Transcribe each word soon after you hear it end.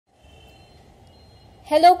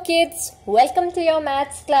Hello kids, welcome to your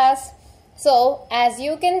maths class. So as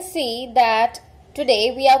you can see that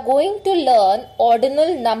today we are going to learn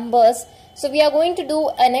ordinal numbers. So we are going to do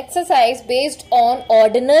an exercise based on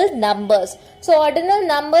ordinal numbers. So ordinal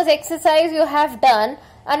numbers exercise you have done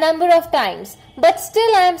a number of times, but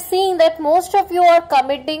still I am seeing that most of you are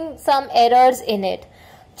committing some errors in it.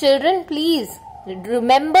 Children, please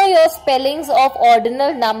remember your spellings of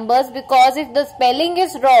ordinal numbers, because if the spelling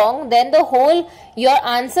is wrong, then your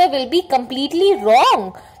answer will be completely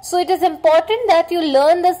wrong. So it is important that you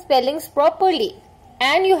learn the spellings properly,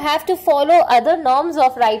 and you have to follow other norms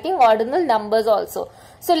of writing ordinal numbers also.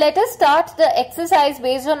 So let us start the exercise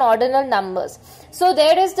based on ordinal numbers. So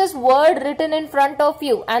there is this word written in front of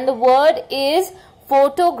you, and the word is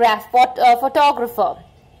photographer.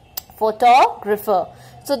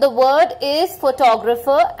 So the word is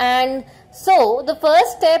photographer, and so the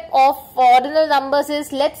first step of ordinal numbers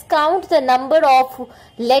is let's count the number of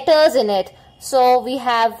letters in it. So we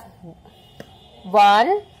have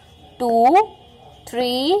 1, 2,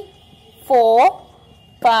 3, 4,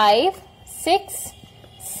 5, 6,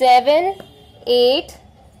 7, 8,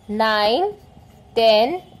 9,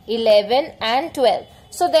 10, 11 and 12.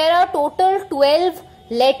 So there are total 12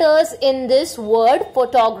 letters in this word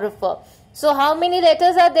photographer. So how many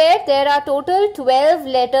letters are there? There are total 12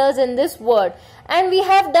 letters in this word, and we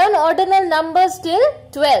have done ordinal numbers till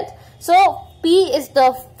 12th. So P is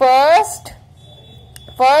the first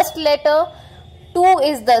letter, 2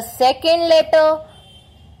 is the second letter,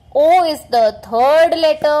 O is the third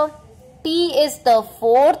letter, T is the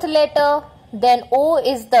fourth letter, then O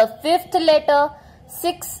is the fifth letter,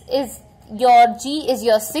 G is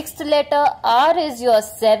your sixth letter, R is your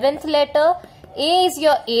seventh letter, A is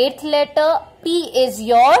your 8th letter, P is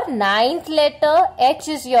your 9th letter, H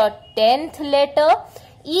is your 10th letter,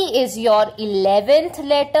 E is your 11th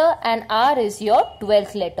letter, and R is your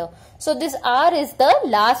 12th letter. So this R is the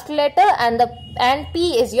last letter, and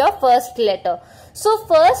P is your first letter. So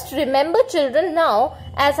first, remember children, now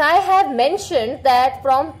as I have mentioned that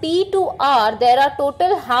from P to R there are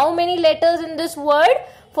total how many letters in this word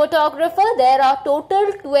photographer? There are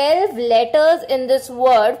total 12 letters in this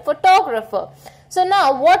word photographer. So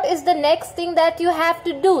now what is the next thing that you have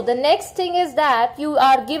to do? The next thing is that you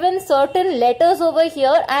are given certain letters over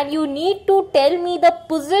here, and you need to tell me the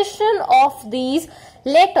position of these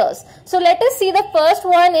letters. So let us see, the first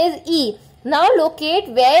one is E. Now locate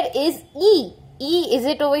where is E. E, is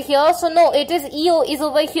it over here? So no, it is E is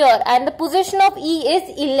over here, and the position of E is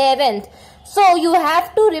 11th. So you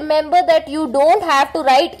have to remember that you don't have to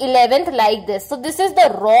write 11th like this. So this is the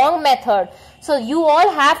wrong method. So you all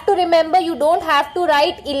have to remember, you don't have to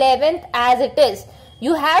write 11th as it is.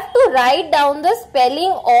 You have to write down the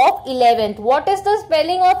spelling of 11th. What is the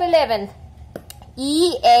spelling of 11th?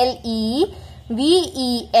 E-L-E-V-E-N-T-H.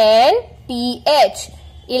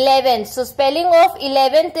 11th. So spelling of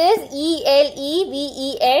 11th is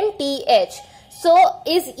E-L-E-V-E-N-T-H. So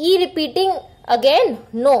is E repeating again?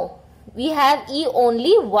 No. We have E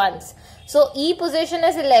only once. So E position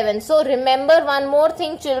is 11. So remember one more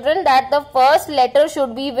thing children, that the first letter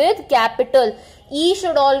should be with capital. E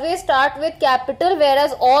should always start with capital,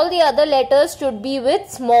 whereas all the other letters should be with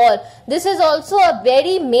small. This is also a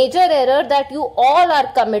very major error that you all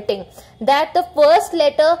are committing, that the first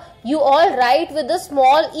letter you all write with a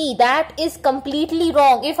small e. That is completely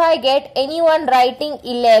wrong. If I get anyone writing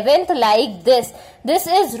 11th like this, this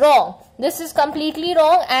is wrong. This is completely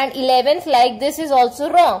wrong, and 11th like this is also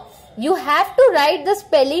wrong. You have to write the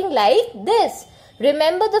spelling like this.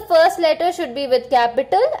 Remember, the first letter should be with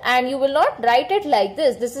capital, and you will not write it like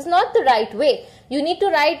this. This is not the right way. You need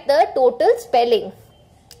to write the total spelling.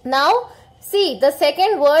 Now, see, the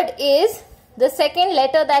second word is, the second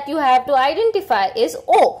letter that you have to identify is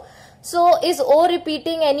O. So, is O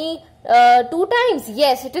repeating any 2 times?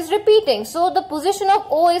 Yes, it is repeating. So, the position of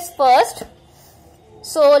O is first.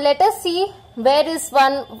 So, let us see where is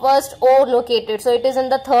first O located. So, it is in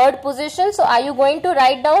the third position. So, are you going to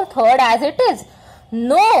write down third as it is?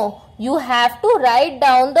 No, you have to write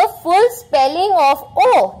down the full spelling of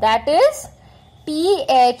O. That is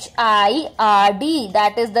T-H-I-R-D.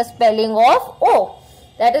 That is the spelling of O.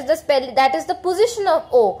 That is the position of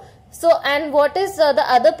O. So, and what is the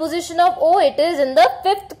other position of O? It is in the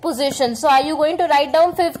 5th position. So, are you going to write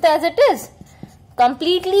down 5th as it is?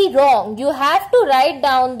 Completely wrong. You have to write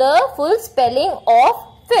down the full spelling of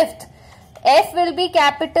 5th. F will be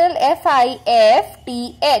capital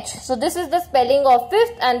F-I-F-T-H. So this is the spelling of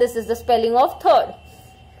 5th, and this is the spelling of 3rd.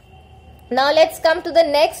 Now let's come to the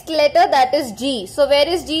next letter, that is G. So where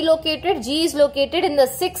is G located? G is located in the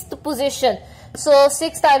 6th position. So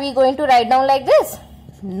 6th, are we going to write down like this?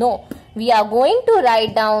 No. we are going to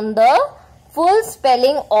write down the full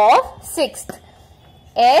spelling of sixth.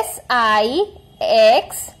 S-I-X-T-H.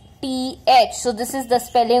 So this is the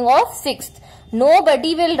spelling of sixth.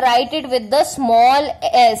 Nobody will write it with the small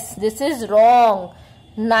s. This is wrong.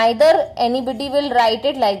 Neither anybody will write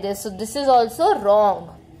it like this. So this is also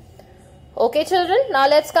wrong. Okay children, now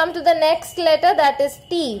let's come to the next letter, that is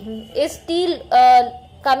T. Is T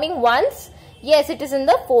coming once? Yes, it is in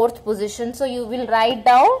the fourth position. So you will write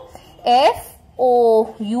down F-O-U-R-T-H.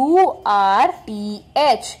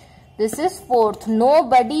 This is fourth.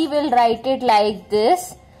 Nobody will write it like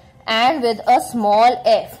this and with a small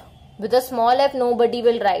f. With a small f nobody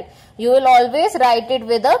will write. You will always write it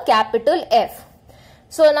with a capital F.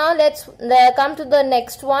 So now let's come to the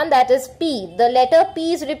next one, that is P. The letter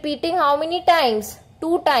P is repeating how many times?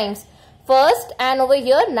 2 times. First and over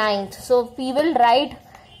here ninth. So we will write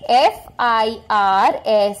F-I-R-S-T,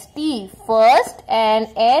 first, and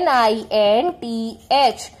N-I-N-T-H.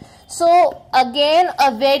 So again,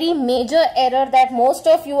 a very major error that most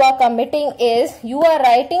of you are committing is you are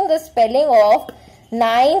writing the spelling of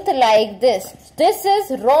ninth like this. This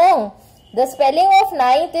is wrong. The spelling of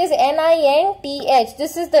ninth is N-I-N-T-H.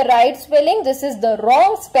 This is the right spelling. This is the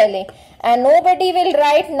wrong spelling. And nobody will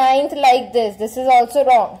write ninth like this. This is also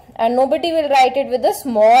wrong. And nobody will write it with a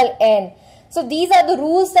small n. So these are the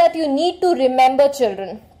rules that you need to remember,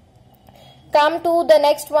 children. Come to the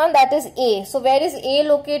next one, that is A. So where is A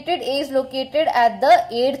located? A is located at the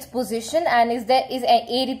 8th position. And is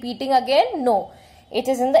A repeating again? No. It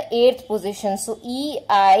is in the 8th position. So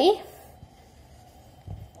E-I-G-T-H.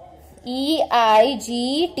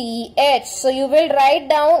 So you will write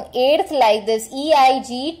down 8th like this.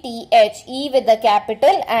 E-I-G-T-H. E with the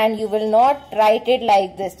capital, and you will not write it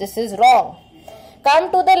like this. This is wrong.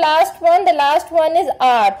 Come to the last one. The last one is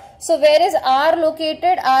R. So where is R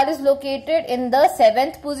located? R is located in the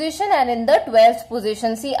 7th position and in the 12th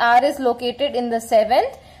position. See, R is located in the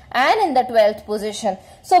 7th and in the 12th position.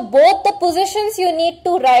 So both the positions you need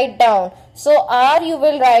to write down. So R you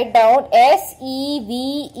will write down S-E-V-E-N-T-H,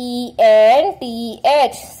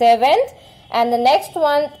 7th, and the next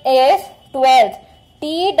one is 12th,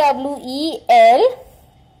 T-W-E-L-F-T-H.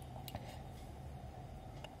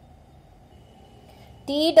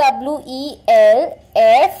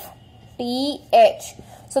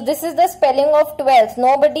 So this is the spelling of 12th.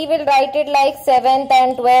 Nobody will write it like 7th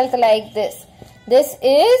and 12th like this. This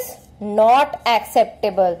is not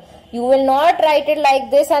acceptable. You will not write it like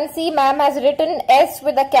this. And see, ma'am has written S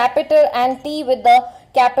with a capital and T with the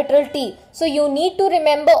capital T. So you need to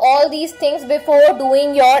remember all these things before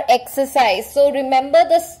doing your exercise. So remember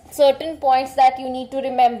the certain points that you need to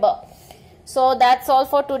remember. So that's all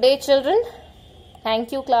for today, children.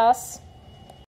 Thank you, class.